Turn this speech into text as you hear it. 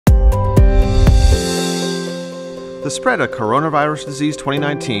The spread of coronavirus disease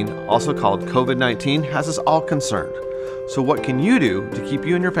 2019, also called COVID-19, has us all concerned. So what can you do to keep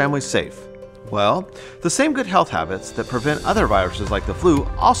you and your family safe? Well, the same good health habits that prevent other viruses like the flu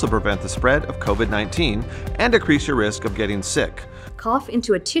also prevent the spread of COVID-19 and decrease your risk of getting sick. Cough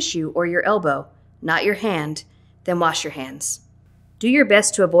into a tissue or your elbow, not your hand, then wash your hands. Do your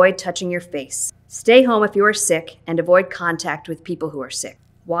best to avoid touching your face. Stay home if you are sick and avoid contact with people who are sick.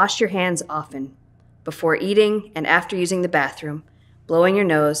 Wash your hands often, before eating and after using the bathroom, blowing your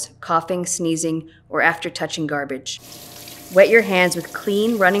nose, coughing, sneezing, or after touching garbage. Wet your hands with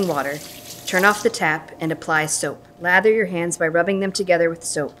clean running water. Turn off the tap and apply soap. Lather your hands by rubbing them together with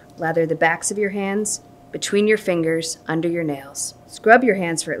soap. Lather the backs of your hands, between your fingers, under your nails. Scrub your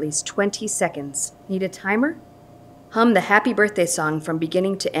hands for at least 20 seconds. Need a timer? Hum the happy birthday song from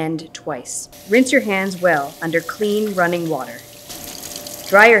beginning to end twice. Rinse your hands well under clean running water.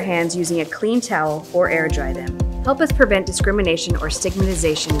 Dry your hands using a clean towel or air dry them. Help us prevent discrimination or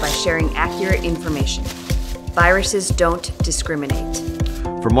stigmatization by sharing accurate information. Viruses don't discriminate.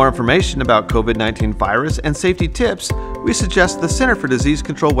 For more information about COVID-19 virus and safety tips, we suggest the Center for Disease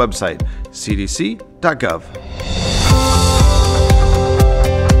Control website, cdc.gov.